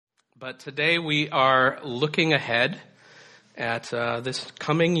But today we are looking ahead at this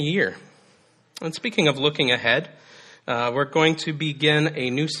coming year. And speaking of looking ahead, we're going to begin a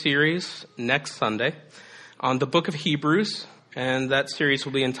new series next Sunday on the book of Hebrews, and that series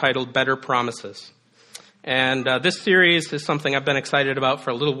will be entitled Better Promises. And this series is something I've been excited about for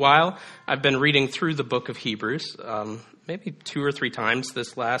a little while. I've been reading through the book of Hebrews, maybe 2 or 3 times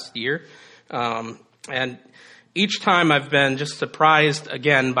this last year. And each time I've been just surprised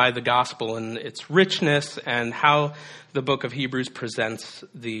again by the gospel and its richness and how the book of Hebrews presents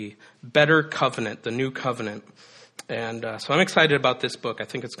the better covenant, the new covenant. And so I'm excited about this book. I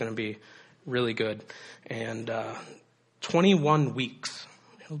think it's going to be really good. And 21 weeks.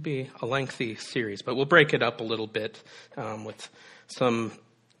 It'll be a lengthy series, but we'll break it up a little bit with some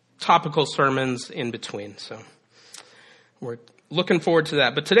topical sermons in between. So we're looking forward to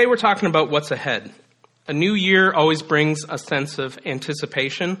that. But today we're talking about what's ahead. A new year always brings a sense of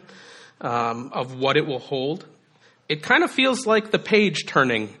anticipation of what it will hold. It kind of feels like the page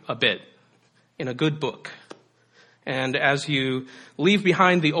turning a bit in a good book. And as you leave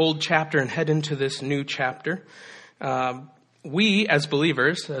behind the old chapter and head into this new chapter, we as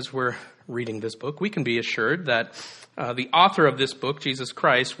believers, as we're reading this book, we can be assured that the author of this book, Jesus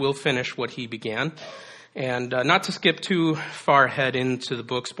Christ, will finish what he began. And not to skip too far ahead into the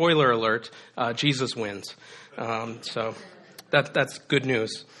book, spoiler alert, Jesus wins. So that's good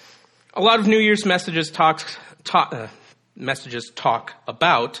news. A lot of New Year's messages talk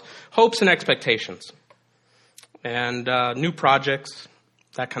about hopes and expectations. And new projects,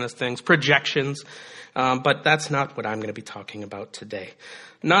 that kind of things, projections. But that's not what I'm going to be talking about today.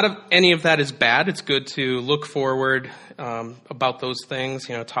 Any of that is bad. It's good to look forward about those things,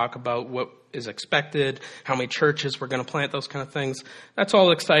 talk about what is expected, how many churches we're going to plant, those kind of things. That's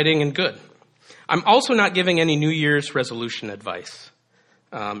all exciting and good. I'm also not giving any New Year's resolution advice,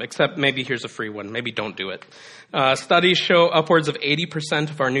 except maybe here's a free one. Maybe don't do it. Studies show upwards of 80%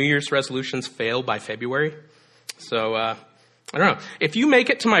 of our New Year's resolutions fail by February. So, I don't know. If you make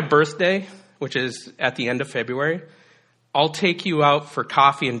it to my birthday, which is at the end of February, I'll take you out for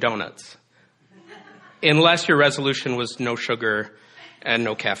coffee and donuts. Unless your resolution was no sugar and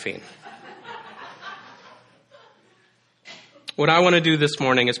no caffeine. What I want to do this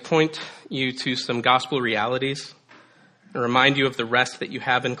morning is point you to some gospel realities and remind you of the rest that you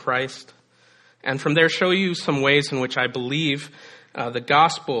have in Christ. And from there, show you some ways in which I believe the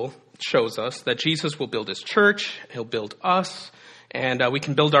gospel shows us that Jesus will build his church, he'll build us, and we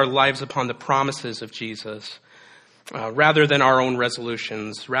can build our lives upon the promises of Jesus rather than our own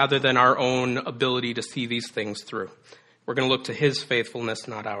resolutions, rather than our own ability to see these things through. We're going to look to his faithfulness,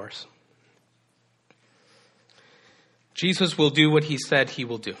 not ours. Jesus will do what he said he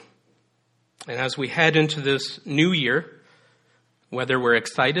will do. And as we head into this new year, whether we're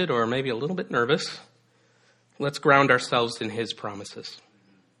excited or maybe a little bit nervous, let's ground ourselves in his promises.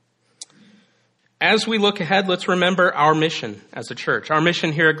 As we look ahead, let's remember our mission as a church. Our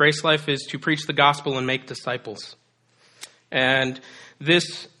mission here at Grace Life is to preach the gospel and make disciples. And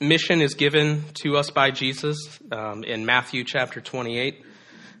this mission is given to us by Jesus in Matthew chapter 28.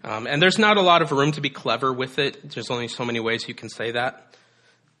 And there's not a lot of room to be clever with it. There's only so many ways you can say that.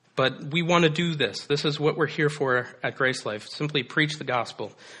 But we want to do this. This is what we're here for at Grace Life. Simply preach the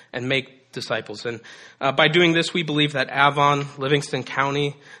gospel and make disciples. And by doing this, we believe that Avon, Livingston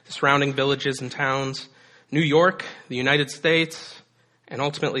County, the surrounding villages and towns, New York, the United States, and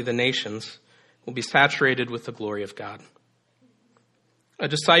ultimately the nations will be saturated with the glory of God. A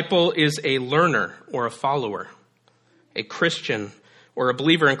disciple is a learner or a follower, a Christian or a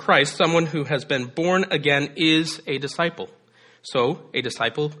believer in Christ. Someone who has been born again is a disciple. So a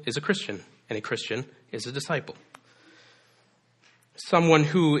disciple is a Christian, and a Christian is a disciple. Someone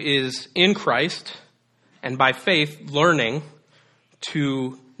who is in Christ and by faith learning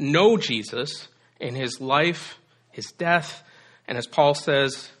to know Jesus in his life, his death, and as Paul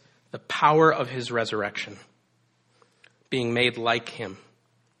says, the power of his resurrection, being made like him.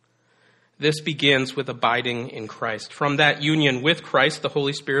 This begins with abiding in Christ. From that union with Christ, the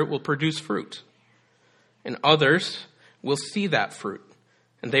Holy Spirit will produce fruit. And others will see that fruit.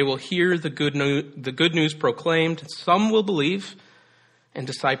 And they will hear the good news proclaimed. Some will believe, and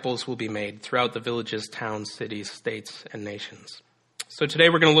disciples will be made throughout the villages, towns, cities, states, and nations. So today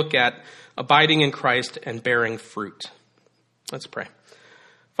we're going to look at abiding in Christ and bearing fruit. Let's pray.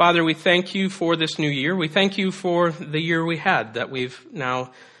 Father, we thank you for this new year. We thank you for the year we had that we've now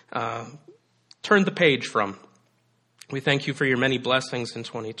turned the page from. We thank you for your many blessings in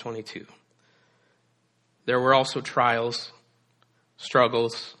 2022. There were also trials,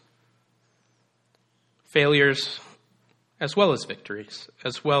 struggles, failures, as well as victories,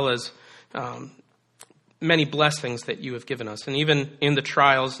 as well as many blessings that you have given us. And even in the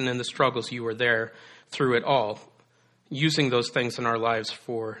trials and in the struggles, you were there through it all, using those things in our lives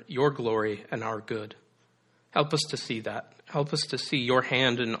for your glory and our good. Help us to see that. Help us to see your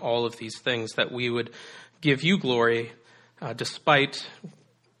hand in all of these things, that we would give you glory despite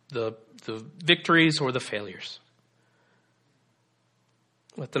the victories or the failures.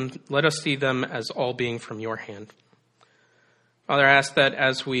 Let us see them as all being from your hand. Father, I ask that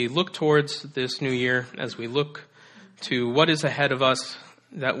as we look towards this new year, as we look to what is ahead of us,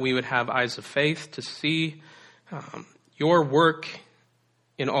 that we would have eyes of faith to see your work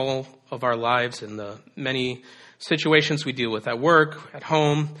in all of our lives, in the many situations we deal with at work, at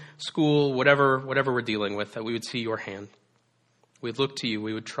home, school, whatever we're dealing with, that we would see your hand. We'd look to you.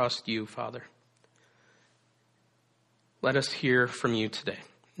 We would trust you, Father. Let us hear from you today.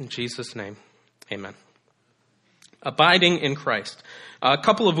 In Jesus' name, amen. Abiding in Christ. A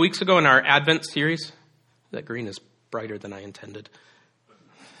couple of weeks ago in our Advent series, that green is brighter than I intended.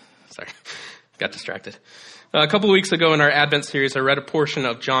 Sorry, got distracted. A couple of weeks ago in our Advent series, I read a portion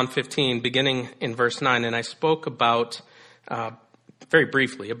of John 15, beginning in verse 9, and I spoke about, very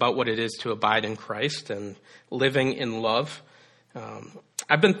briefly, about what it is to abide in Christ and living in love.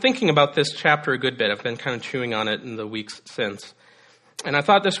 I've been thinking about this chapter a good bit. I've been kind of chewing on it in the weeks since. And I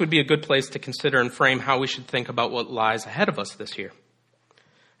thought this would be a good place to consider and frame how we should think about what lies ahead of us this year.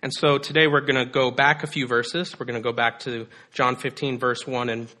 And so today we're going to go back a few verses. We're going to go back to John 15, verse 1,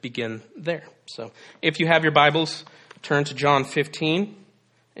 and begin there. So if you have your Bibles, turn to John 15,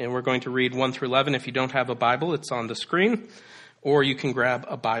 and we're going to read 1 through 11. If you don't have a Bible, it's on the screen, or you can grab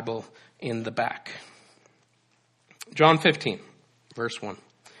a Bible in the back. John 15, verse 1.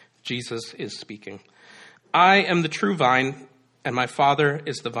 Jesus is speaking. I am the true vine, and my Father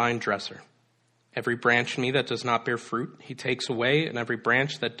is the vine dresser. Every branch in me that does not bear fruit, he takes away, and every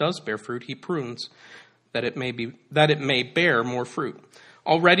branch that does bear fruit, he prunes, that it may bear more fruit.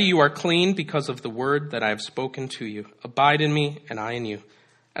 Already you are clean because of the word that I have spoken to you. Abide in me, and I in you.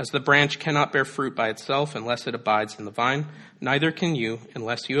 As the branch cannot bear fruit by itself unless it abides in the vine, neither can you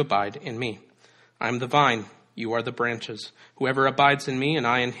unless you abide in me. I am the vine, you are the branches. Whoever abides in me, and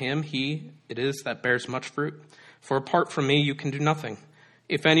I in him, he it is that bears much fruit. For apart from me, you can do nothing.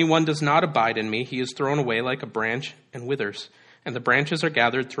 If anyone does not abide in me, he is thrown away like a branch and withers, and the branches are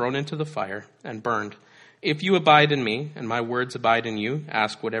gathered, thrown into the fire, and burned. If you abide in me, and my words abide in you,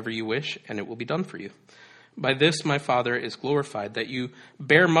 ask whatever you wish, and it will be done for you. By this my Father is glorified, that you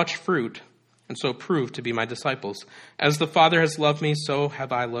bear much fruit, and so prove to be my disciples. As the Father has loved me, so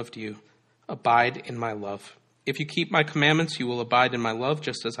have I loved you. Abide in my love. If you keep my commandments, you will abide in my love,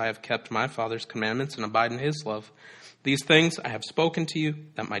 just as I have kept my Father's commandments and abide in his love. These things I have spoken to you,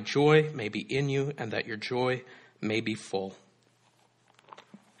 that my joy may be in you, and that your joy may be full.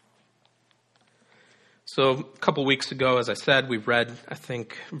 So a couple weeks ago, as I said, we read, I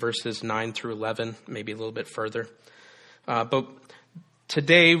think, verses 9 through 11, maybe a little bit further. But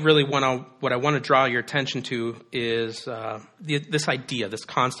today, really, what I want to draw your attention to is this idea, this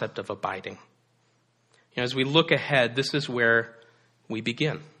concept of abiding. As we look ahead, this is where we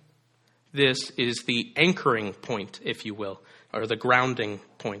begin. This is the anchoring point, if you will, or the grounding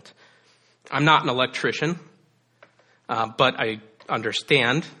point. I'm not an electrician, but I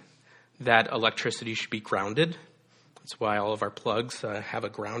understand that electricity should be grounded. That's why all of our plugs have a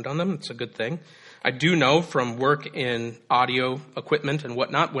ground on them. It's a good thing. I do know from work in audio equipment and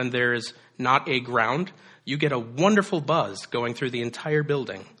whatnot, when there is not a ground, you get a wonderful buzz going through the entire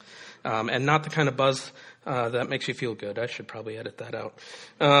building. And not the kind of buzz that makes you feel good. I should probably edit that out.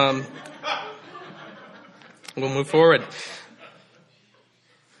 We'll move forward.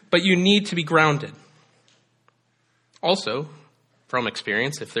 But you need to be grounded. Also, from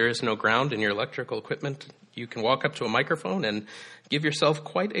experience, if there is no ground in your electrical equipment, you can walk up to a microphone and give yourself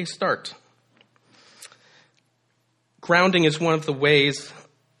quite a start. Grounding is one of the ways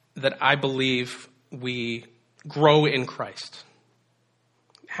that I believe we grow in Christ.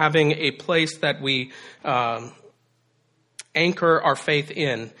 Having a place that we anchor our faith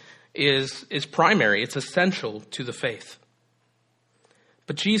in is primary. It's essential to the faith.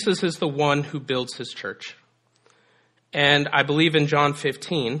 But Jesus is the one who builds his church. And I believe in John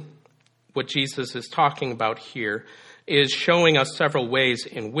 15, what Jesus is talking about here is showing us several ways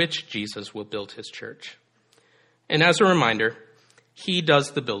in which Jesus will build his church. And as a reminder, he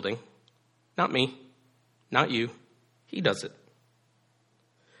does the building. Not me, not you. He does it.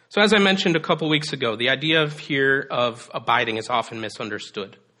 So as I mentioned a couple weeks ago, the idea here of abiding is often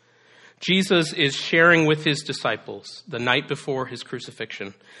misunderstood. Jesus is sharing with his disciples the night before his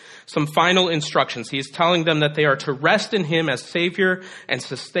crucifixion some final instructions. He is telling them that they are to rest in him as Savior and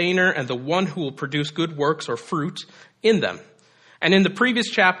Sustainer and the one who will produce good works or fruit in them. And in the previous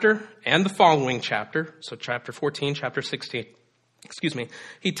chapter and the following chapter, so chapter 14, chapter 16,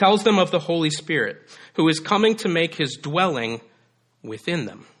 he tells them of the Holy Spirit who is coming to make his dwelling within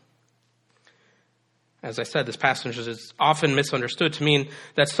them. As I said, this passage is often misunderstood to mean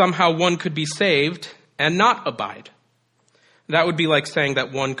that somehow one could be saved and not abide. That would be like saying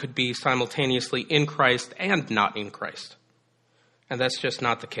that one could be simultaneously in Christ and not in Christ. And that's just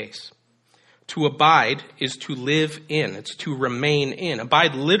not the case. To abide is to live in. It's to remain in.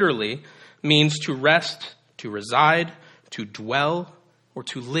 Abide literally means to rest, to reside, to dwell, or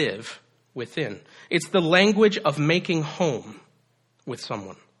to live within. It's the language of making home with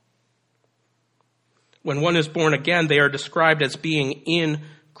someone. When one is born again, they are described as being in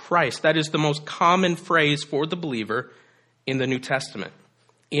Christ. That is the most common phrase for the believer in the New Testament.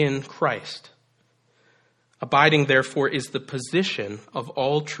 In Christ. Abiding, therefore, is the position of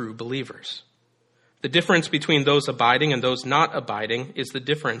all true believers. The difference between those abiding and those not abiding is the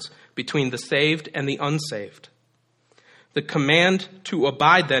difference between the saved and the unsaved. The command to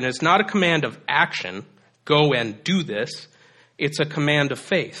abide, then, is not a command of action, go and do this. It's a command of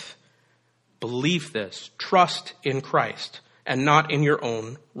faith. Believe this, trust in Christ, and not in your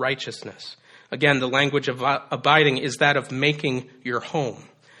own righteousness. Again, the language of abiding is that of making your home.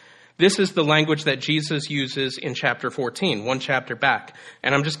 This is the language that Jesus uses in chapter 14, one chapter back.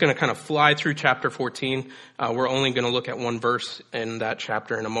 And I'm just going to kind of fly through chapter 14. We're only going to look at one verse in that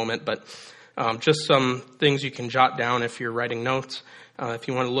chapter in a moment, but just some things you can jot down if you're writing notes, if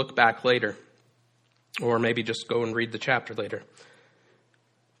you want to look back later, or maybe just go and read the chapter later.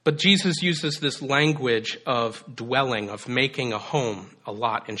 But Jesus uses this language of dwelling, of making a home, a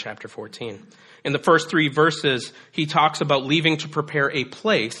lot in chapter 14. In the first 3 verses, he talks about leaving to prepare a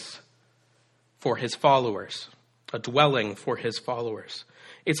place for his followers, a dwelling for his followers.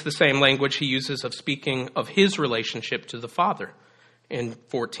 It's the same language he uses of speaking of his relationship to the Father in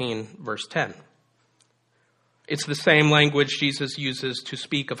 14 verse 10. It's the same language Jesus uses to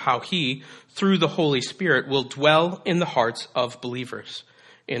speak of how he, through the Holy Spirit, will dwell in the hearts of believers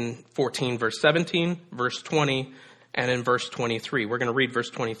in 14 verse 17, verse 20, and in verse 23. We're going to read verse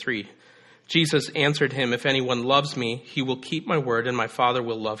 23. Jesus answered him, "If anyone loves me, he will keep my word, and my Father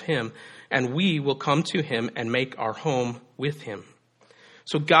will love him, and we will come to him and make our home with him."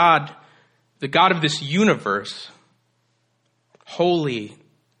 So God, the God of this universe, holy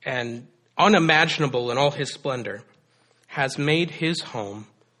and unimaginable in all his splendor, has made his home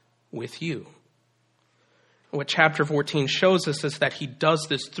with you. What chapter 14 shows us is that he does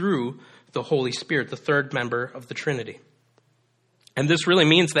this through the Holy Spirit, the third member of the Trinity. And this really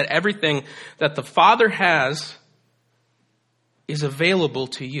means that everything that the Father has is available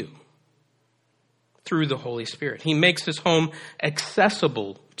to you through the Holy Spirit. He makes his home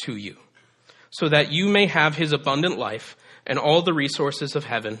accessible to you so that you may have his abundant life and all the resources of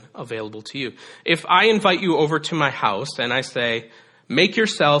heaven available to you. If I invite you over to my house and I say, make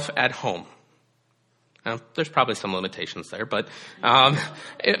yourself at home. There's probably some limitations there, but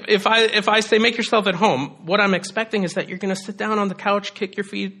if I say make yourself at home, what I'm expecting is that you're going to sit down on the couch, kick your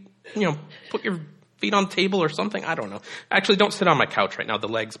feet, put your feet on the table or something. I don't know. Actually, don't sit on my couch right now. The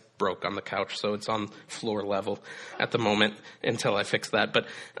legs broke on the couch, so it's on floor level at the moment until I fix that. But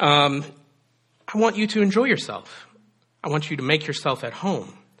I want you to enjoy yourself. I want you to make yourself at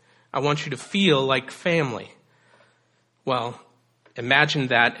home. I want you to feel like family. Well, imagine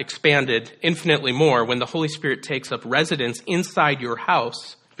that expanded infinitely more when the Holy Spirit takes up residence inside your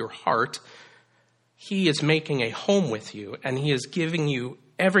house, your heart. He is making a home with you, and he is giving you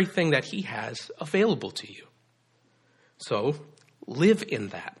everything that he has available to you. So live in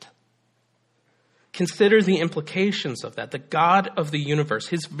that. Consider the implications of that. The God of the universe,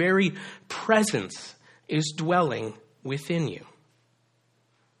 his very presence is dwelling within you.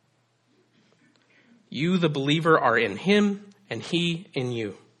 You, the believer, are in him, and he in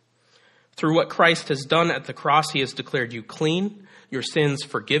you. Through what Christ has done at the cross, he has declared you clean, your sins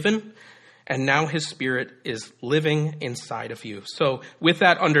forgiven, and now his Spirit is living inside of you. So with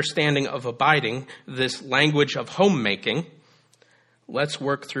that understanding of abiding, this language of homemaking, let's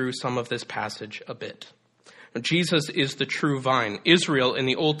work through some of this passage a bit. Jesus is the true vine. Israel in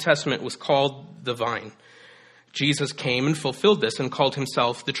the Old Testament was called the vine. Jesus came and fulfilled this and called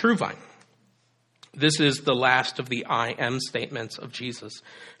himself the true vine. This is the last of the I am statements of Jesus,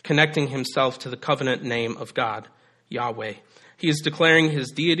 connecting himself to the covenant name of God, Yahweh. He is declaring his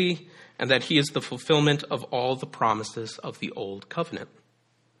deity and that he is the fulfillment of all the promises of the old covenant.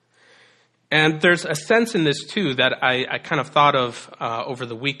 And there's a sense in this, too, that I kind of thought of over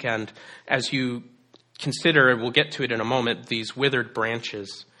the weekend as you consider, and we'll get to it in a moment, these withered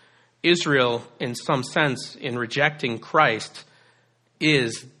branches. Israel, in some sense, in rejecting Christ,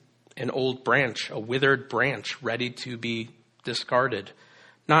 is an old branch, a withered branch, ready to be discarded.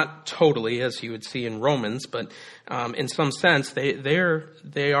 Not totally, as you would see in Romans, but in some sense, they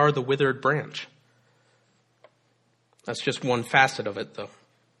are the withered branch. That's just one facet of it, though.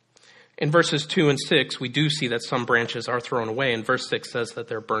 In verses 2 and 6, we do see that some branches are thrown away, and verse 6 says that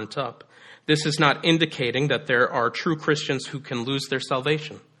they're burnt up. This is not indicating that there are true Christians who can lose their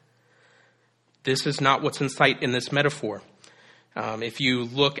salvation. This is not what's in sight in this metaphor. If you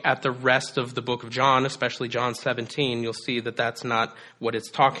look at the rest of the book of John, especially John 17, you'll see that that's not what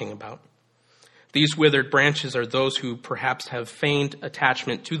it's talking about. These withered branches are those who perhaps have feigned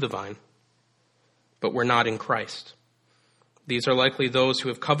attachment to the vine, but were not in Christ. These are likely those who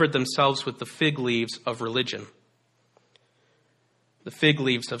have covered themselves with the fig leaves of religion, the fig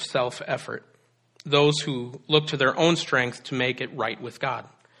leaves of self-effort, those who look to their own strength to make it right with God.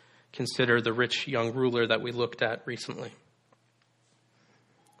 Consider the rich young ruler that we looked at recently.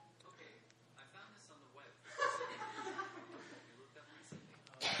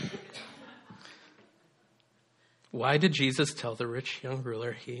 Why did Jesus tell the rich young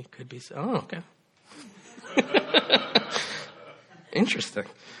ruler he could be... Oh, okay. Interesting.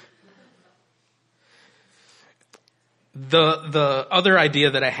 The other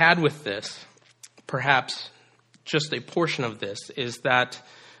idea that I had with this, perhaps just a portion of this, is that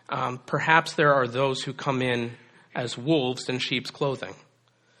perhaps there are those who come in as wolves in sheep's clothing.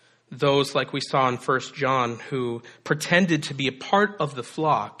 Those, like we saw in 1 John, who pretended to be a part of the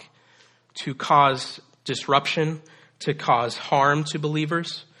flock to cause disruption, to cause harm to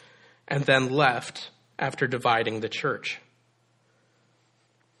believers, and then left after dividing the church.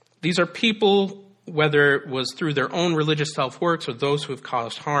 These are people, whether it was through their own religious self-works or those who have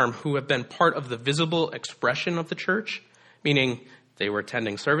caused harm, who have been part of the visible expression of the church, meaning they were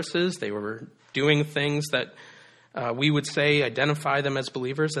attending services, they were doing things that we would say identify them as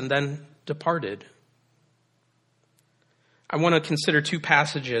believers, and then departed. I want to consider two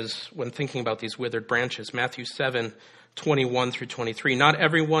passages when thinking about these withered branches. Matthew 7:21 through 23. Not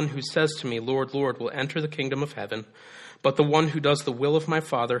everyone who says to me, Lord, Lord, will enter the kingdom of heaven, but the one who does the will of my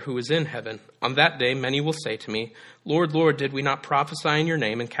Father who is in heaven. On that day many will say to me, Lord, Lord, did we not prophesy in your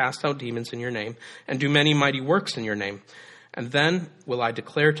name and cast out demons in your name and do many mighty works in your name? And then will I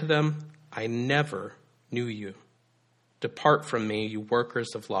declare to them, I never knew you. Depart from me, you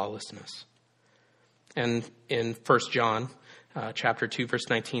workers of lawlessness. And in 1 John chapter 2, verse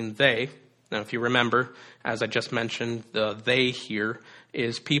 19, they, now if you remember, as I just mentioned, the they here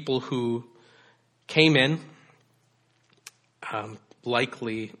is people who came in,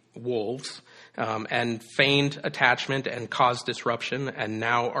 likely wolves, and feigned attachment and caused disruption, and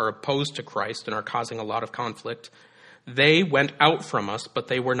now are opposed to Christ and are causing a lot of conflict. They went out from us, but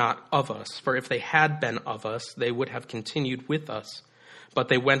they were not of us. For if they had been of us, they would have continued with us. But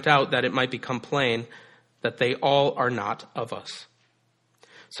they went out that it might become plain that they all are not of us.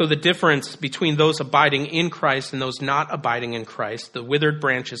 So the difference between those abiding in Christ and those not abiding in Christ, the withered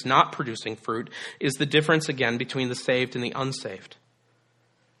branches not producing fruit, is the difference again between the saved and the unsaved.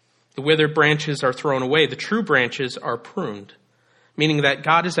 The withered branches are thrown away. The true branches are pruned, meaning that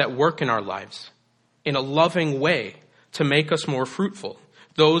God is at work in our lives in a loving way to make us more fruitful.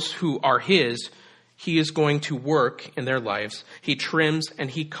 Those who are his, he is going to work in their lives. He trims and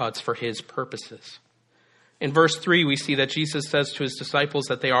he cuts for his purposes. In verse 3, we see that Jesus says to his disciples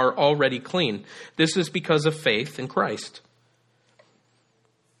that they are already clean. This is because of faith in Christ.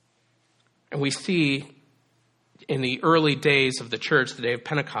 And we see in the early days of the church, the day of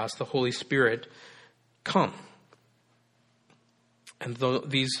Pentecost, the Holy Spirit come. And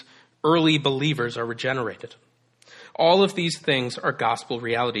these early believers are regenerated. All of these things are gospel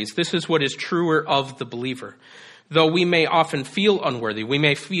realities. This is what is truer of the believer. Though we may often feel unworthy, we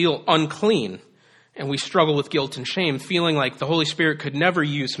may feel unclean, and we struggle with guilt and shame, feeling like the Holy Spirit could never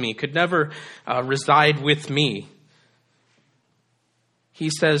use me, could never reside with me. He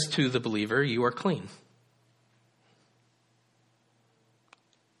says to the believer, you are clean.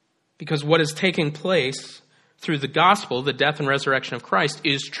 Because what is taking place through the gospel, the death and resurrection of Christ,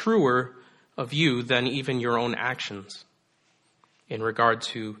 is truer of you than even your own actions in regard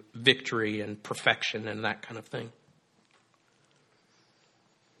to victory and perfection and that kind of thing.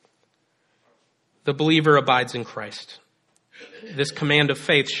 The believer abides in Christ. This command of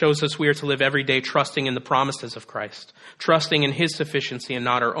faith shows us we are to live every day trusting in the promises of Christ, trusting in his sufficiency and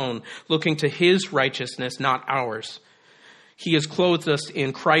not our own, looking to his righteousness, not ours. He has clothed us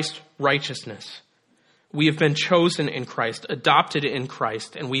in Christ's righteousness. We have been chosen in Christ, adopted in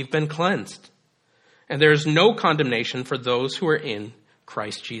Christ, and we've been cleansed. And there is no condemnation for those who are in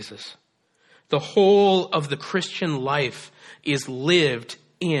Christ Jesus. The whole of the Christian life is lived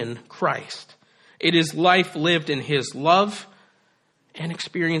in Christ. It is life lived in his love and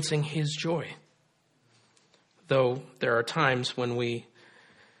experiencing his joy. Though there are times when we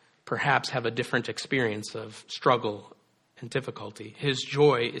perhaps have a different experience of struggle and difficulty, his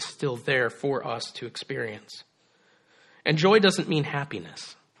joy is still there for us to experience. And joy doesn't mean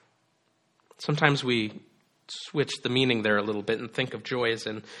happiness. Sometimes we switch the meaning there a little bit and think of joy as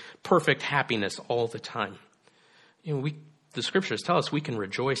in perfect happiness all the time. The scriptures tell us we can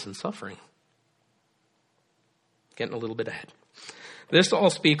rejoice in suffering. Getting a little bit ahead. This all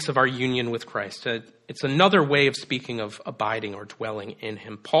speaks of our union with Christ. It's another way of speaking of abiding or dwelling in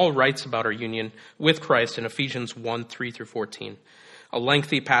him. Paul writes about our union with Christ in Ephesians 1, 3 through 14. A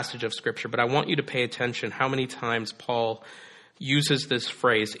lengthy passage of scripture, but I want you to pay attention how many times Paul uses this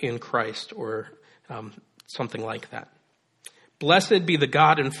phrase, in Christ, or something like that. Blessed be the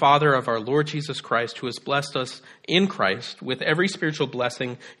God and Father of our Lord Jesus Christ, who has blessed us in Christ with every spiritual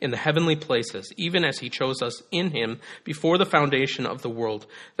blessing in the heavenly places, even as he chose us in him before the foundation of the world,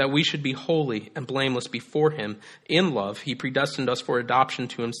 that we should be holy and blameless before him. In love, he predestined us for adoption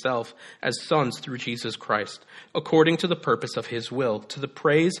to himself as sons through Jesus Christ, according to the purpose of his will, to the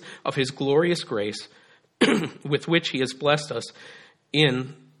praise of his glorious grace, with which he has blessed us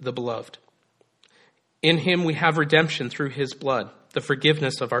in the beloved. In him we have redemption through his blood, the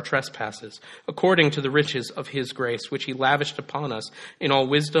forgiveness of our trespasses, according to the riches of his grace, which he lavished upon us in all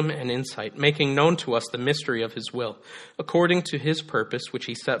wisdom and insight, making known to us the mystery of his will, according to his purpose, which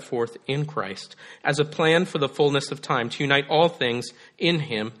he set forth in Christ, as a plan for the fullness of time, to unite all things in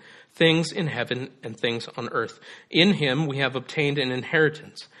him, things in heaven and things on earth. In him we have obtained an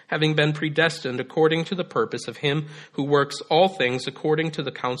inheritance, having been predestined according to the purpose of him who works all things according to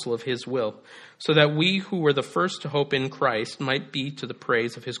the counsel of his will, so that we who were the first to hope in Christ might be to the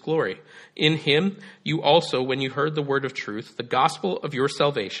praise of his glory. In him you also, when you heard the word of truth, the gospel of your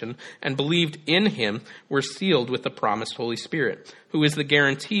salvation, and believed in him, were sealed with the promised Holy Spirit, who is the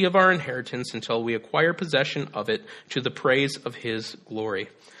guarantee of our inheritance until we acquire possession of it to the praise of his glory.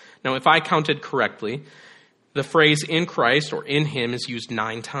 Now, if I counted correctly, the phrase in Christ or in him is used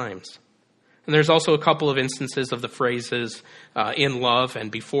 9 times. And there's also a couple of instances of the phrases in love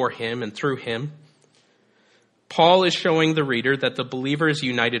and before him and through him. Paul is showing the reader that the believer is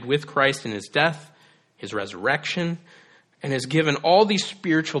united with Christ in his death, his resurrection, and is given all these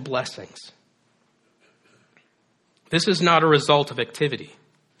spiritual blessings. This is not a result of activity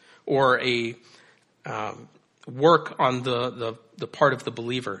or a work on the part of the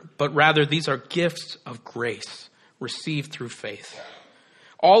believer, but rather these are gifts of grace received through faith.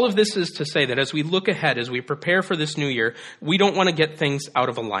 All of this is to say that as we look ahead, as we prepare for this new year, we don't want to get things out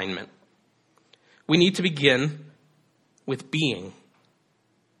of alignment. We need to begin with being.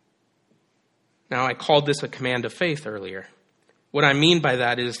 Now, I called this a command of faith earlier. What I mean by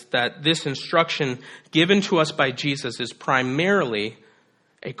that is that this instruction given to us by Jesus is primarily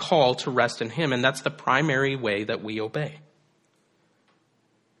a call to rest in him, and that's the primary way that we obey.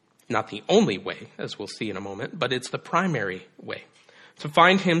 Not the only way, as we'll see in a moment, but it's the primary way. To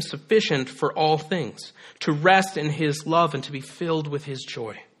find him sufficient for all things, to rest in his love and to be filled with his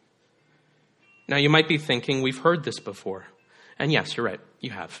joy. Now you might be thinking, we've heard this before. And yes, you're right,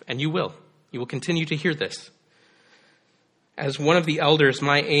 you have, and you will. You will continue to hear this. As one of the elders,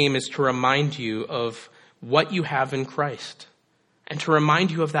 my aim is to remind you of what you have in Christ, and to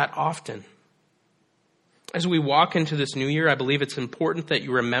remind you of that often. As we walk into this new year, I believe it's important that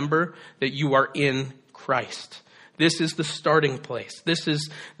you remember that you are in Christ. This is the starting place. This is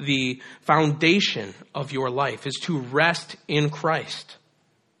the foundation of your life, is to rest in Christ.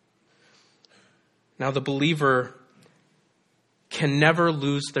 Now, the believer can never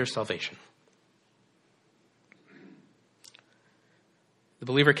lose their salvation. The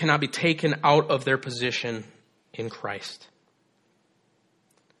believer cannot be taken out of their position in Christ.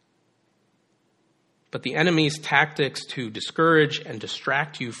 But the enemy's tactics to discourage and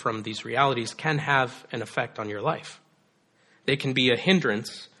distract you from these realities can have an effect on your life. They can be a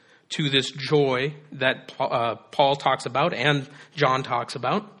hindrance to this joy that Paul talks about and John talks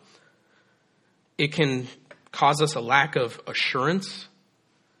about. It can cause us a lack of assurance,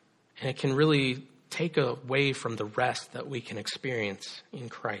 and it can really take away from the rest that we can experience in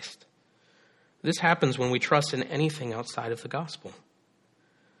Christ. This happens when we trust in anything outside of the gospel.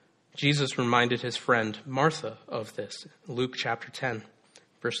 Jesus reminded his friend Martha of this. Luke chapter 10,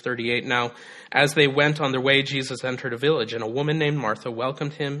 Verse 38, now, as they went on their way, Jesus entered a village, and a woman named Martha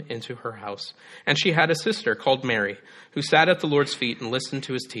welcomed him into her house. And she had a sister called Mary, who sat at the Lord's feet and listened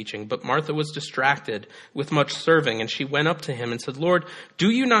to his teaching. But Martha was distracted with much serving, and she went up to him and said, Lord, do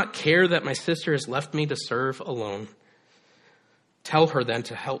you not care that my sister has left me to serve alone? Tell her then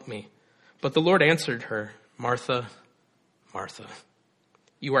to help me. But the Lord answered her, Martha, Martha,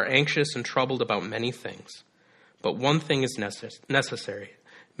 you are anxious and troubled about many things, but one thing is necessary.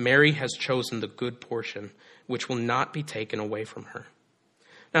 Mary has chosen the good portion, which will not be taken away from her.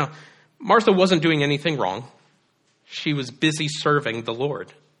 Now, Martha wasn't doing anything wrong. She was busy serving the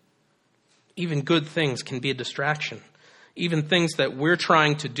Lord. Even good things can be a distraction. Even things that we're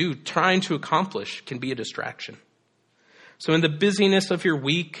trying to do, trying to accomplish, can be a distraction. So in the busyness of your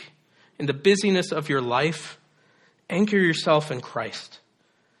week, in the busyness of your life, anchor yourself in Christ,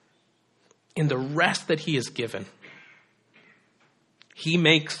 in the rest that he has given. He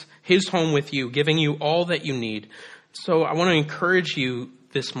makes his home with you, giving you all that you need. So I want to encourage you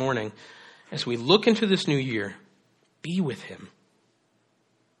this morning, as we look into this new year, be with him.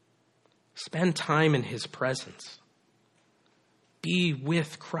 Spend time in his presence. Be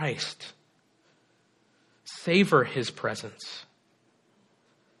with Christ. Savor his presence.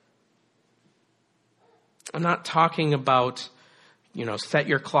 I'm not talking about, set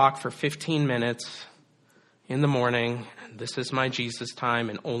your clock for 15 minutes in the morning. This is my Jesus time,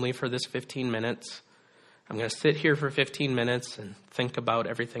 and only for this 15 minutes. I'm going to sit here for 15 minutes and think about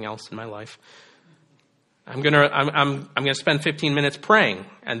everything else in my life. I'm going to spend 15 minutes praying,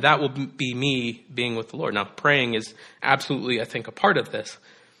 and that will be me being with the Lord. Now, praying is absolutely, I think, a part of this.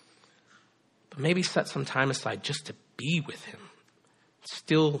 But maybe set some time aside just to be with him.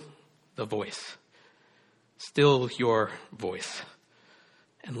 Still the voice. Still your voice.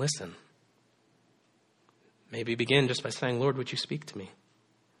 And listen. Maybe begin just by saying, Lord, would you speak to me?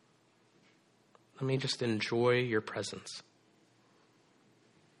 Let me just enjoy your presence.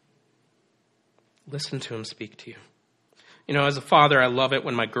 Listen to him speak to you. As a father, I love it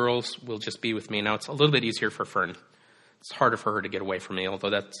when my girls will just be with me. Now, it's a little bit easier for Fern. It's harder for her to get away from me,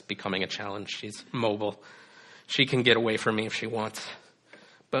 although that's becoming a challenge. She's mobile. She can get away from me if she wants.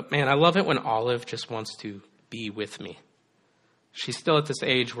 But man, I love it when Olive just wants to be with me. She's still at this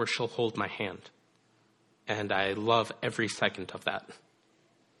age where she'll hold my hand. And I love every second of that.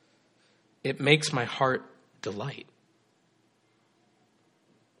 It makes my heart delight.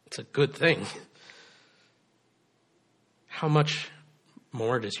 It's a good thing. How much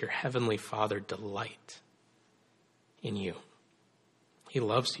more does your heavenly Father delight in you? He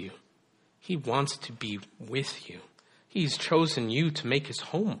loves you. He wants to be with you. He's chosen you to make his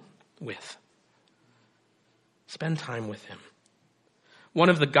home with. Spend time with him. One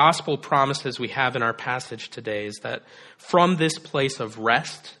of the gospel promises we have in our passage today is that from this place of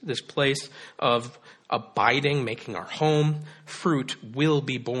rest, this place of abiding, making our home, fruit will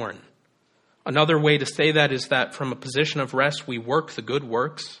be born. Another way to say that is that from a position of rest, we work the good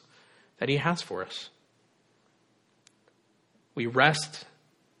works that he has for us. We rest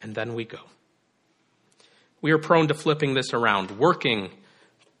and then we go. We are prone to flipping this around, working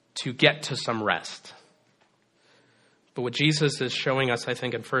to get to some rest. But what Jesus is showing us, I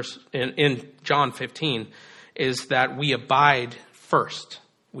think, in John 15, is that we abide first.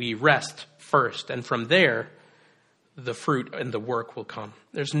 We rest first. And from there, the fruit and the work will come.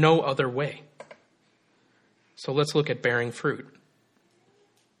 There's no other way. So let's look at bearing fruit.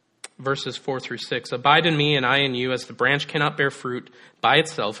 Verses 4-6. Abide in me and I in you, as the branch cannot bear fruit by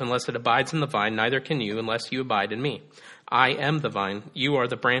itself unless it abides in the vine, neither can you unless you abide in me. I am the vine, you are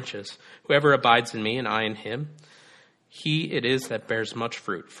the branches. Whoever abides in me and I in him, he it is that bears much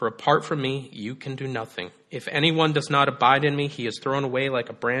fruit. For apart from me, you can do nothing. If anyone does not abide in me, he is thrown away like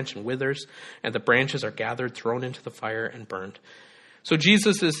a branch and withers, and the branches are gathered, thrown into the fire, and burned. So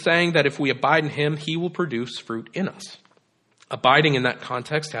Jesus is saying that if we abide in him, he will produce fruit in us. Abiding in that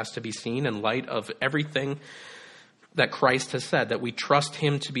context has to be seen in light of everything that Christ has said, that we trust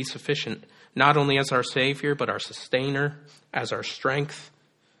him to be sufficient, not only as our Savior, but our sustainer, as our strength.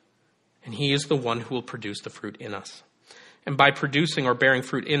 And he is the one who will produce the fruit in us. And by producing or bearing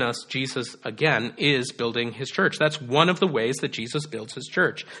fruit in us, Jesus, again, is building his church. That's one of the ways that Jesus builds his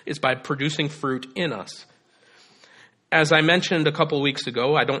church, is by producing fruit in us. As I mentioned a couple weeks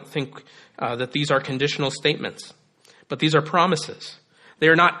ago, I don't think that these are conditional statements, but these are promises. They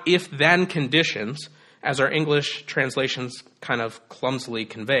are not if-then conditions, as our English translations kind of clumsily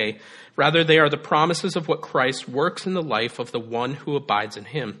convey. Rather, they are the promises of what Christ works in the life of the one who abides in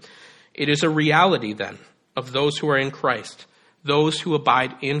him. It is a reality, then, of those who are in Christ, those who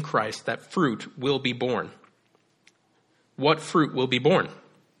abide in Christ, that fruit will be born. What fruit will be born?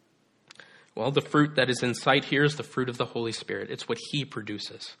 Well, the fruit that is in sight here is the fruit of the Holy Spirit. It's what he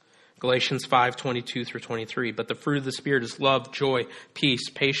produces. Galatians 5:22 through 23. But the fruit of the Spirit is love, joy, peace,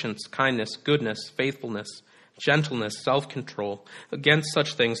 patience, kindness, goodness, faithfulness, gentleness, self-control. Against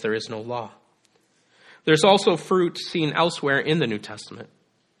such things there is no law. There's also fruit seen elsewhere in the New Testament.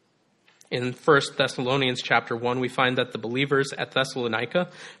 In 1 Thessalonians chapter 1, we find that the believers at Thessalonica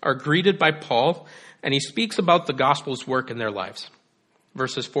are greeted by Paul, and he speaks about the gospel's work in their lives.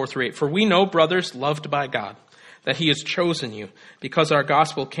 Verses 4 through 8. For we know, brothers, loved by God, that he has chosen you, because our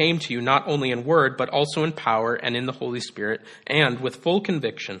gospel came to you not only in word, but also in power and in the Holy Spirit, and with full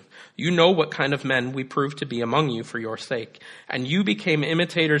conviction. You know what kind of men we proved to be among you for your sake. And you became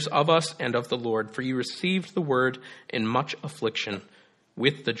imitators of us and of the Lord, for you received the word in much affliction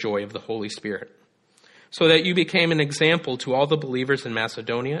with the joy of the Holy Spirit, so that you became an example to all the believers in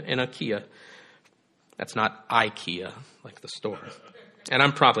Macedonia and Achaia. That's not IKEA, like the store. And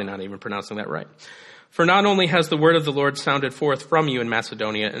I'm probably not even pronouncing that right. For not only has the word of the Lord sounded forth from you in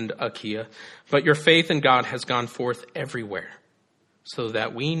Macedonia and Achaia, but your faith in God has gone forth everywhere, so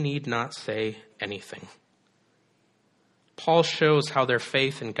that we need not say anything. Paul shows how their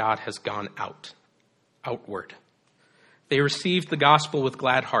faith in God has gone outward. They received the gospel with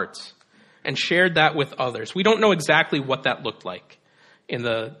glad hearts and shared that with others. We don't know exactly what that looked like in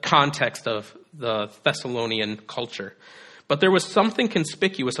the context of the Thessalonian culture, but there was something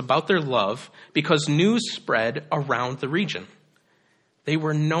conspicuous about their love because news spread around the region. They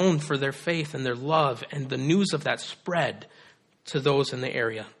were known for their faith and their love, and the news of that spread to those in the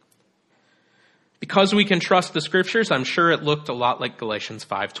area. Because we can trust the scriptures, I'm sure it looked a lot like Galatians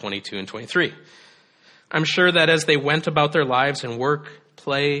 5:22 and 23. I'm sure that as they went about their lives and work,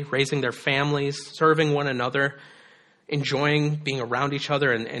 play, raising their families, serving one another, enjoying being around each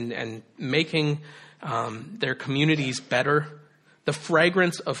other and making their communities better, the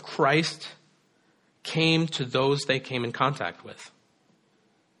fragrance of Christ came to those they came in contact with.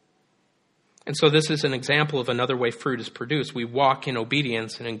 And so this is an example of another way fruit is produced. We walk in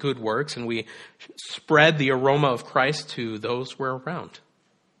obedience and in good works, and we spread the aroma of Christ to those we're around.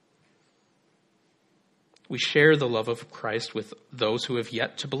 We share the love of Christ with those who have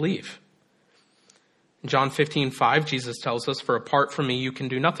yet to believe. In John 15:5, Jesus tells us, for apart from me, you can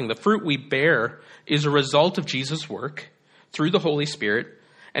do nothing. The fruit we bear is a result of Jesus' work through the Holy Spirit.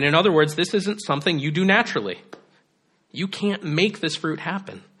 And in other words, this isn't something you do naturally. You can't make this fruit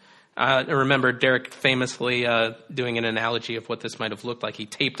happen. I remember Derek famously doing an analogy of what this might have looked like. He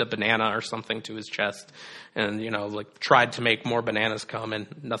taped a banana or something to his chest and, tried to make more bananas come,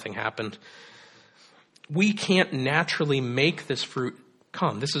 and nothing happened. We can't naturally make this fruit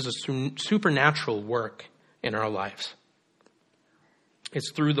come. This is a supernatural work in our lives.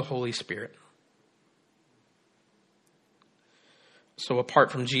 It's through the Holy Spirit. So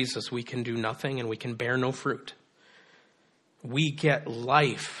apart from Jesus, we can do nothing and we can bear no fruit. We get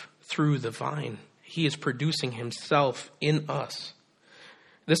life through the vine. He is producing himself in us.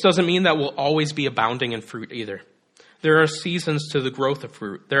 This doesn't mean that we'll always be abounding in fruit either. There are seasons to the growth of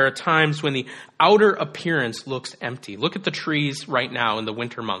fruit. There are times when the outer appearance looks empty. Look at the trees right now in the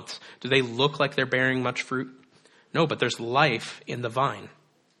winter months. Do they look like they're bearing much fruit? No, but there's life in the vine.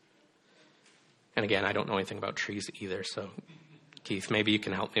 And again, I don't know anything about trees either, so Keith, maybe you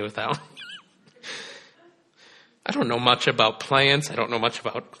can help me with that one. I don't know much about plants. I don't know much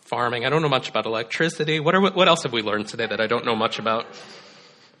about farming. I don't know much about electricity. What else have we learned today that I don't know much about?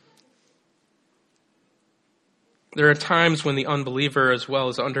 There are times when the unbeliever as well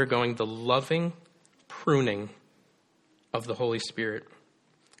is undergoing the loving pruning of the Holy Spirit,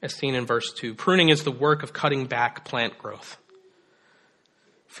 as seen in verse 2. Pruning is the work of cutting back plant growth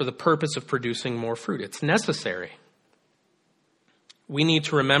for the purpose of producing more fruit. It's necessary. We need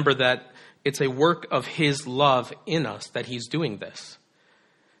to remember that it's a work of his love in us that he's doing this.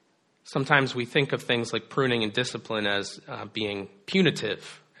 Sometimes we think of things like pruning and discipline as being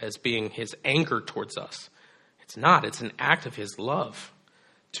punitive, as being his anger towards us. It's not. It's an act of his love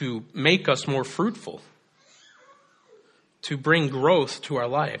to make us more fruitful, to bring growth to our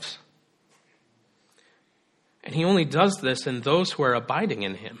lives. And he only does this in those who are abiding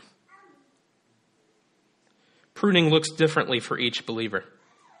in him. Pruning looks differently for each believer.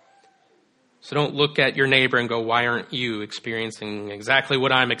 So don't look at your neighbor and go, why aren't you experiencing exactly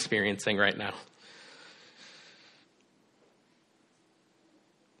what I'm experiencing right now?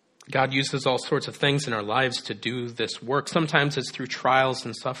 God uses all sorts of things in our lives to do this work. Sometimes it's through trials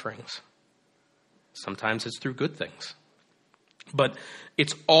and sufferings. Sometimes it's through good things. But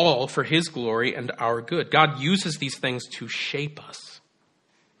it's all for his glory and our good. God uses these things to shape us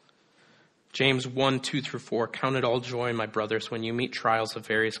James 1:2-4, count it all joy, my brothers, when you meet trials of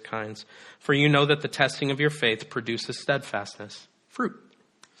various kinds, for you know that the testing of your faith produces steadfastness, fruit.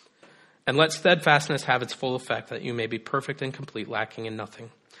 And let steadfastness have its full effect, that you may be perfect and complete, lacking in nothing.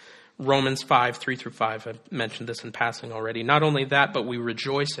 Romans 5:3-5, I've mentioned this in passing already. Not only that, but we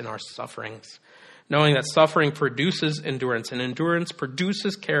rejoice in our sufferings, knowing that suffering produces endurance, and endurance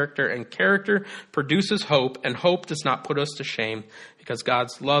produces character, and character produces hope, and hope does not put us to shame, because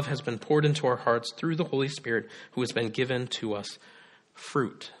God's love has been poured into our hearts through the Holy Spirit who has been given to us.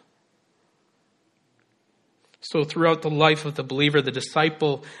 Fruit. So throughout the life of the believer, the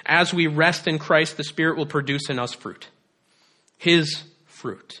disciple, as we rest in Christ, the Spirit will produce in us fruit. His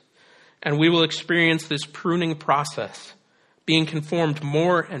fruit. And we will experience this pruning process, being conformed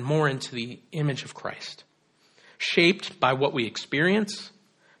more and more into the image of Christ. Shaped by what we experience,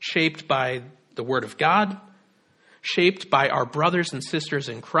 shaped by the Word of God, shaped by our brothers and sisters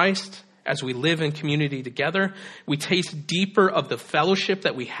in Christ as we live in community together. We taste deeper of the fellowship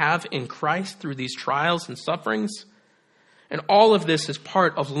that we have in Christ through these trials and sufferings. And all of this is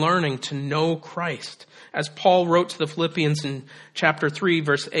part of learning to know Christ. As Paul wrote to the Philippians in chapter 3,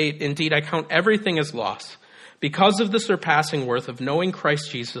 verse 8, indeed, I count everything as loss, because of the surpassing worth of knowing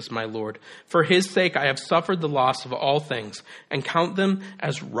Christ Jesus my Lord. For his sake I have suffered the loss of all things, and count them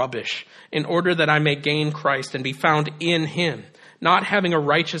as rubbish, in order that I may gain Christ and be found in him, not having a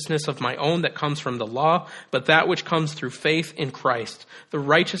righteousness of my own that comes from the law, but that which comes through faith in Christ, the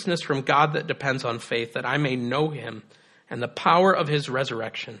righteousness from God that depends on faith, that I may know him and the power of his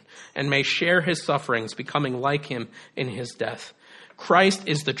resurrection, and may share his sufferings, becoming like him in his death. Christ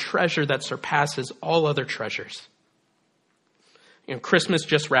is the treasure that surpasses all other treasures. You know, Christmas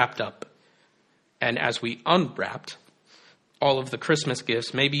just wrapped up. And as we unwrapped all of the Christmas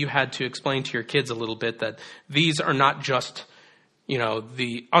gifts, maybe you had to explain to your kids a little bit that these are not just,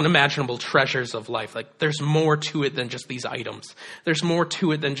 the unimaginable treasures of life. Like, there's more to it than just these items. There's more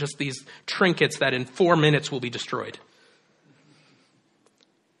to it than just these trinkets that in 4 minutes will be destroyed.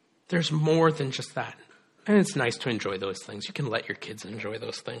 There's more than just that. And it's nice to enjoy those things. You can let your kids enjoy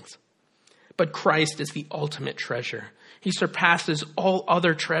those things. But Christ is the ultimate treasure. He surpasses all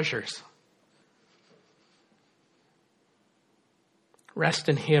other treasures. Rest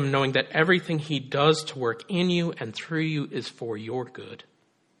in him, knowing that everything he does to work in you and through you is for your good.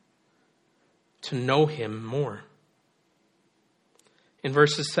 To know him more. In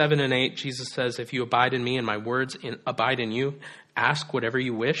verses 7 and 8, Jesus says, if you abide in me and my words abide in you, ask whatever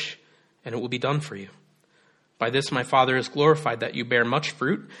you wish, and it will be done for you. By this my Father is glorified, that you bear much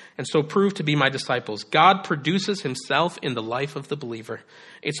fruit, and so prove to be my disciples. God produces himself in the life of the believer.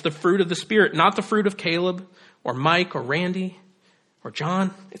 It's the fruit of the Spirit, not the fruit of Caleb or Mike or Randy or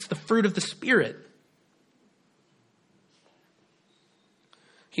John. It's the fruit of the Spirit.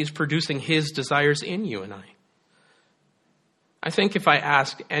 He's producing his desires in you and I. I think if I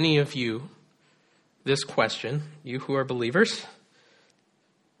asked any of you this question, you who are believers,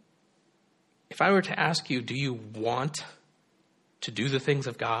 if I were to ask you, do you want to do the things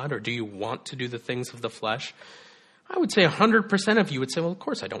of God, or do you want to do the things of the flesh? I would say 100% of you would say, well, of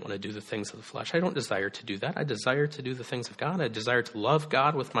course I don't want to do the things of the flesh. I don't desire to do that. I desire to do the things of God. I desire to love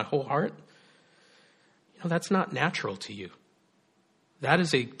God with my whole heart. That's not natural to you. That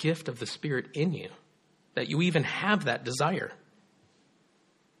is a gift of the Spirit in you, that you even have that desire.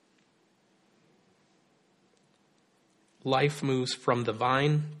 Life moves from the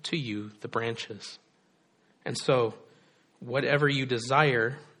vine to you, the branches. And so, whatever you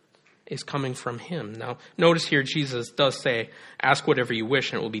desire is coming from him. Now, notice here Jesus does say, ask whatever you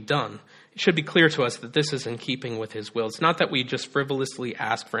wish and it will be done. It should be clear to us that this is in keeping with his will. It's not that we just frivolously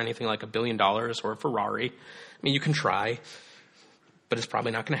ask for anything like $1 billion or a Ferrari. I mean, you can try, but it's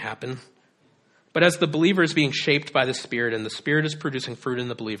probably not going to happen. But as the believer is being shaped by the Spirit, and the Spirit is producing fruit in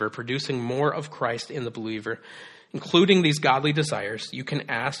the believer, producing more of Christ in the believer, including these godly desires, you can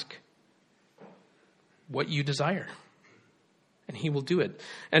ask what you desire, and he will do it.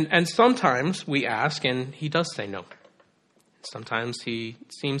 And sometimes we ask, and he does say no. Sometimes he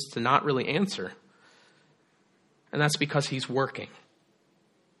seems to not really answer, and that's because he's working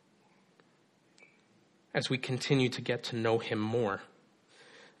as we continue to get to know him more.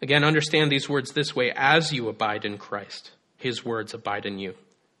 Again, understand these words this way: as you abide in Christ, his words abide in you.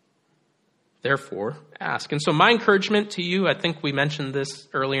 Therefore, ask. And so my encouragement to you, I think we mentioned this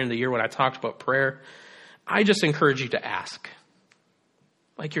earlier in the year when I talked about prayer. I just encourage you to ask.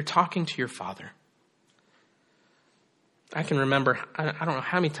 Like you're talking to your Father. I can remember, I don't know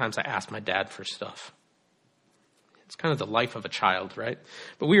how many times I asked my dad for stuff. It's kind of the life of a child, right?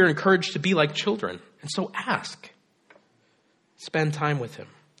 But we are encouraged to be like children. And so ask. Spend time with him.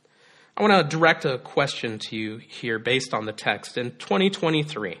 I want to direct a question to you here based on the text. In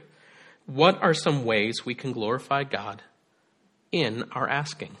 2023, what are some ways we can glorify God in our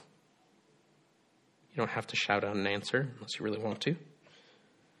asking? You don't have to shout out an answer unless you really want to.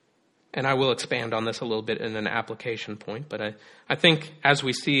 And I will expand on this a little bit in an application point, but I think as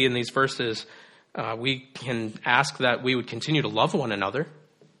we see in these verses, we can ask that we would continue to love one another.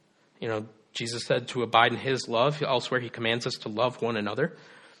 You know, Jesus said to abide in his love. Elsewhere, he commands us to love one another.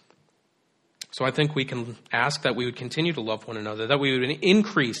 So I think we can ask that we would continue to love one another, that we would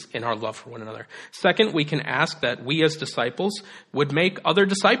increase in our love for one another. Second, we can ask that we as disciples would make other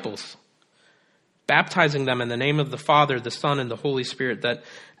disciples, baptizing them in the name of the Father, the Son, and the Holy Spirit, that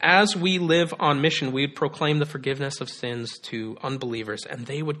as we live on mission, we would proclaim the forgiveness of sins to unbelievers, and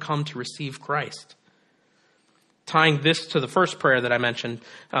they would come to receive Christ. Tying this to the first prayer that I mentioned,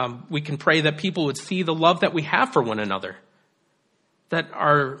 we can pray that people would see the love that we have for one another, that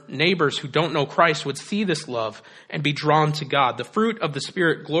our neighbors who don't know Christ would see this love and be drawn to God. The fruit of the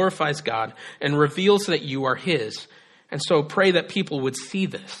Spirit glorifies God and reveals that you are his. And so pray that people would see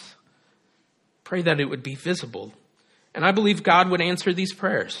this. Pray that it would be visible. And I believe God would answer these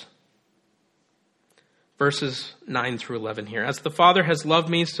prayers. Verses 9 through 11 here. As the Father has loved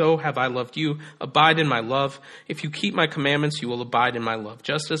me, so have I loved you. Abide in my love. If you keep my commandments, you will abide in my love,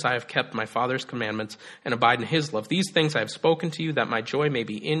 just as I have kept my Father's commandments and abide in his love. These things I have spoken to you, that my joy may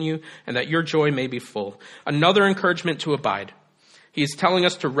be in you and that your joy may be full. Another encouragement to abide. He is telling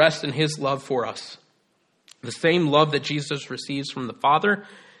us to rest in his love for us. The same love that Jesus receives from the Father,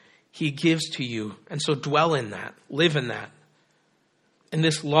 he gives to you. And so dwell in that. Live in that. And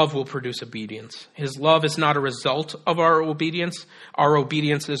this love will produce obedience. His love is not a result of our obedience. Our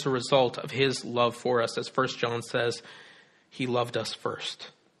obedience is a result of his love for us. As 1 John says, he loved us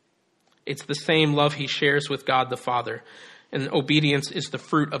first. It's the same love he shares with God the Father. And obedience is the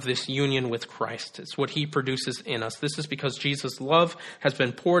fruit of this union with Christ. It's what he produces in us. This is because Jesus' love has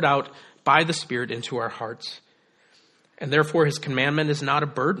been poured out by the Spirit into our hearts. And therefore his commandment is not a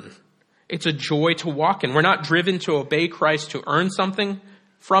burden. It's a joy to walk in. We're not driven to obey Christ to earn something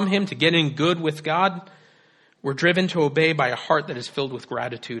from him, to get in good with God. We're driven to obey by a heart that is filled with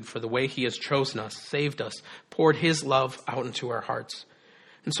gratitude for the way he has chosen us, saved us, poured his love out into our hearts.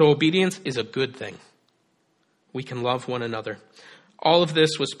 And so obedience is a good thing. We can love one another. All of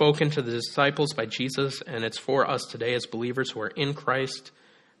this was spoken to the disciples by Jesus, and it's for us today as believers who are in Christ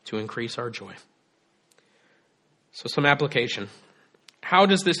to increase our joy. So some application. How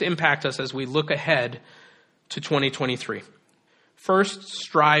does this impact us as we look ahead to 2023? First,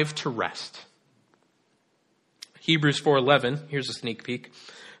 strive to rest. Hebrews 4:11, here's a sneak peek,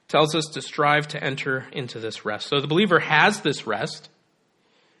 tells us to strive to enter into this rest. So the believer has this rest.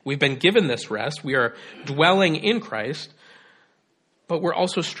 We've been given this rest. We are dwelling in Christ, but we're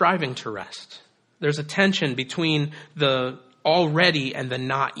also striving to rest. There's a tension between the already and the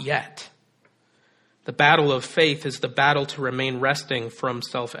not yet. The battle of faith is the battle to remain resting from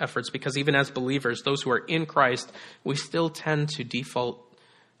self-efforts, because even as believers, those who are in Christ, we still tend to default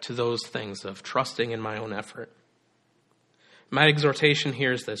to those things of trusting in my own effort. My exhortation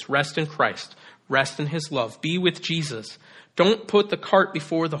here is this: rest in Christ, rest in his love, be with Jesus. Don't put the cart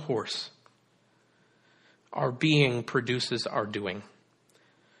before the horse. Our being produces our doing.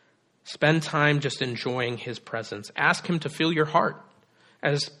 Spend time just enjoying his presence. Ask him to fill your heart.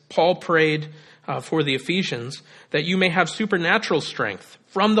 As Paul prayed for the Ephesians, that you may have supernatural strength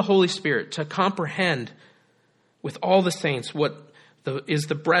from the Holy Spirit to comprehend with all the saints what is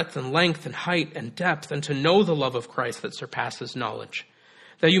the breadth and length and height and depth, and to know the love of Christ that surpasses knowledge,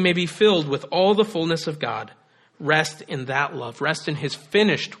 that you may be filled with all the fullness of God. Rest in that love. Rest in his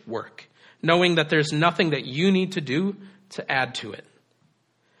finished work, knowing that there's nothing that you need to do to add to it.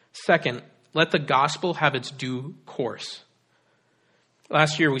 Second, let the gospel have its due course.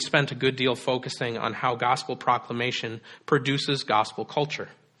 Last year, we spent a good deal focusing on how gospel proclamation produces gospel culture,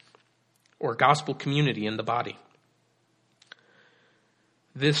 or gospel community in the body.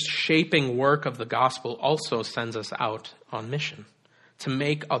 This shaping work of the gospel also sends us out on mission to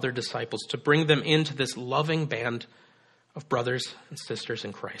make other disciples, to bring them into this loving band of brothers and sisters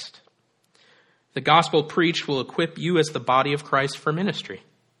in Christ. The gospel preached will equip you as the body of Christ for ministry.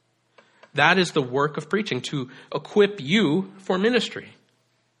 That is the work of preaching, to equip you for ministry.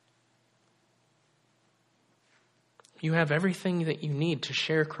 You have everything that you need to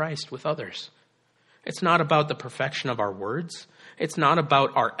share Christ with others. It's not about the perfection of our words. It's not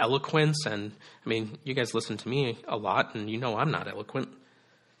about our eloquence. And I mean, you guys listen to me a lot, and you know I'm not eloquent.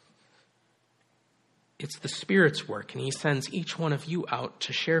 It's the Spirit's work, and he sends each one of you out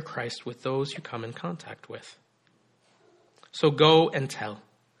to share Christ with those you come in contact with. So go and tell.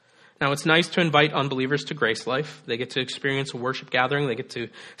 Now, it's nice to invite unbelievers to Grace Life. They get to experience a worship gathering. They get to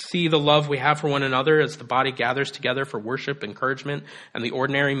see the love we have for one another as the body gathers together for worship, encouragement, and the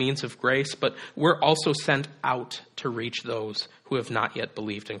ordinary means of grace. But we're also sent out to reach those who have not yet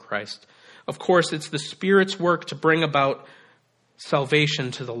believed in Christ. Of course, it's the Spirit's work to bring about salvation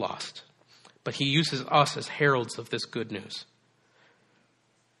to the lost. But he uses us as heralds of this good news.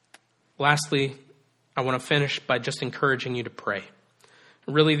 Lastly, I want to finish by just encouraging you to pray.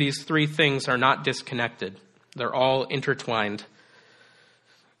 Really, these three things are not disconnected. They're all intertwined.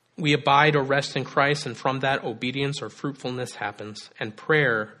 We abide or rest in Christ, and from that, obedience or fruitfulness happens. And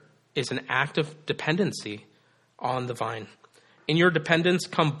prayer is an act of dependency on the vine. In your dependence,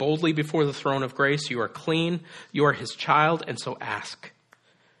 come boldly before the throne of grace. You are clean. You are his child, and so ask.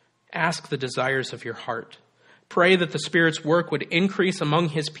 Ask the desires of your heart. Pray that the Spirit's work would increase among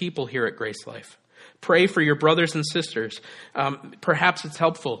his people here at Grace Life. Pray for your brothers and sisters. Perhaps it's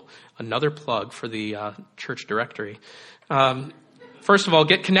helpful. Another plug for the church directory. First of all,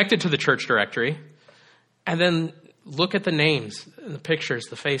 get connected to the church directory. And then look at the names, the pictures,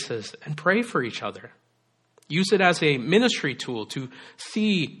 the faces, and pray for each other. Use it as a ministry tool to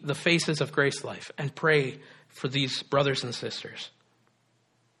see the faces of Grace Life and pray for these brothers and sisters.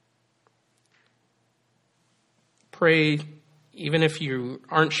 Pray. Even if you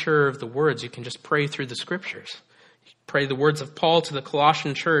aren't sure of the words, you can just pray through the scriptures. Pray the words of Paul to the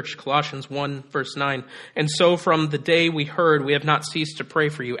Colossian church, Colossians 1, verse 9. And so from the day we heard, we have not ceased to pray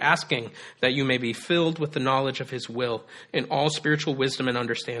for you, asking that you may be filled with the knowledge of his will in all spiritual wisdom and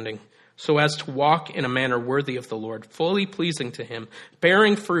understanding, so as to walk in a manner worthy of the Lord, fully pleasing to him,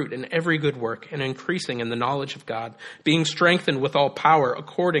 bearing fruit in every good work and increasing in the knowledge of God, being strengthened with all power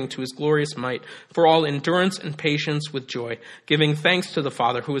according to his glorious might, for all endurance and patience with joy, giving thanks to the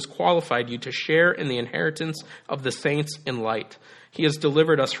Father who has qualified you to share in the inheritance of the saints in light. He has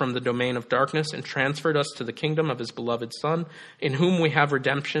delivered us from the domain of darkness and transferred us to the kingdom of his beloved Son, in whom we have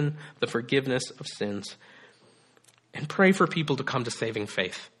redemption, the forgiveness of sins. And pray for people to come to saving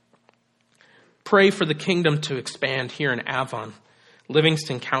faith. Pray for the kingdom to expand here in Avon,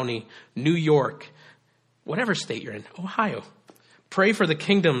 Livingston County, New York, whatever state you're in, Ohio. Pray for the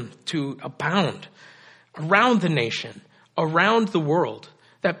kingdom to abound around the nation, around the world,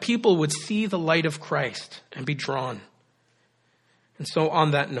 that people would see the light of Christ and be drawn. And so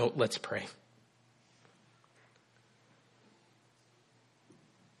on that note, let's pray.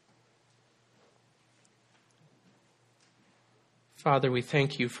 Father, we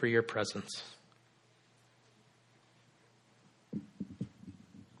thank you for your presence.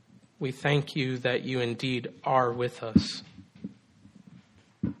 We thank you that you indeed are with us,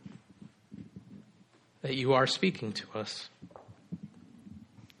 that you are speaking to us.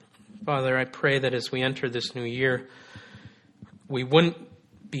 Father, I pray that as we enter this new year, we wouldn't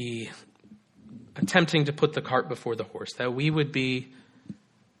be attempting to put the cart before the horse, that we would be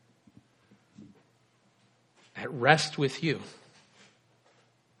at rest with you,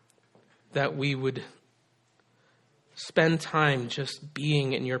 that we would spend time just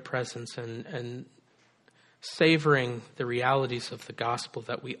being in your presence and savoring the realities of the gospel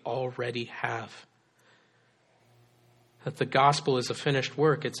that we already have. That the gospel is a finished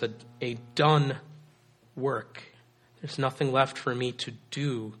work. It's a done work. There's nothing left for me to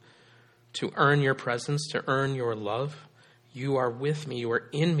do to earn your presence, to earn your love. You are with me. You are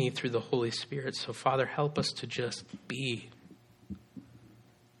in me through the Holy Spirit. So, Father, help us to just be.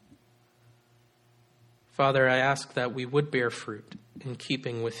 Father, I ask that we would bear fruit in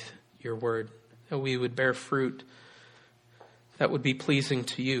keeping with your word, that we would bear fruit that would be pleasing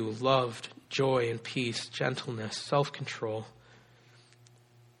to you, loved, joy and peace, gentleness, self-control,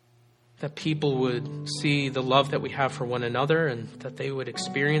 that people would see the love that we have for one another and that they would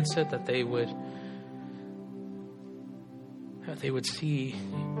experience it, that they would see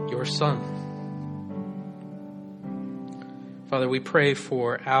your Son. Father, we pray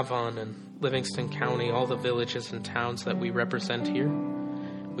for Avon and Livingston County, all the villages and towns that we represent here.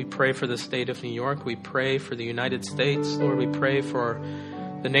 We pray for the state of New York. We pray for the United States. Lord, we pray for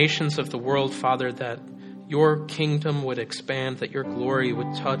the nations of the world, Father, that your kingdom would expand, that your glory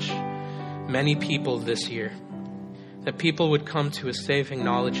would touch many people this year, that people would come to a saving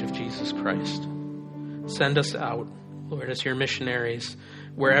knowledge of Jesus Christ. Send us out, Lord, as your missionaries,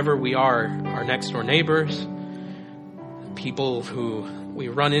 wherever we are, our next door neighbors, people who we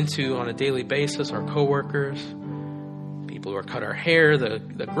run into on a daily basis, our coworkers, people who cut our hair,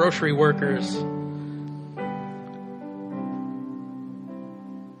 the grocery workers.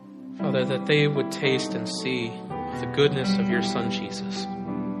 Father, that they would taste and see the goodness of your Son, Jesus.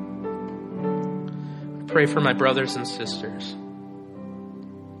 I pray for my brothers and sisters.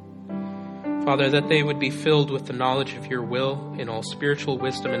 Father, that they would be filled with the knowledge of your will in all spiritual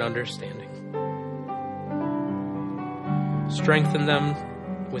wisdom and understanding. Strengthen them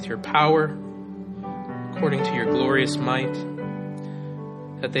with your power, according to your glorious might,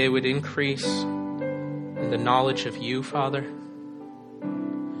 that they would increase in the knowledge of you, Father.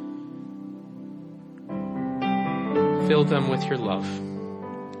 Fill them with your love.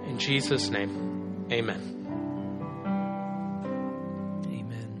 In Jesus' name, amen.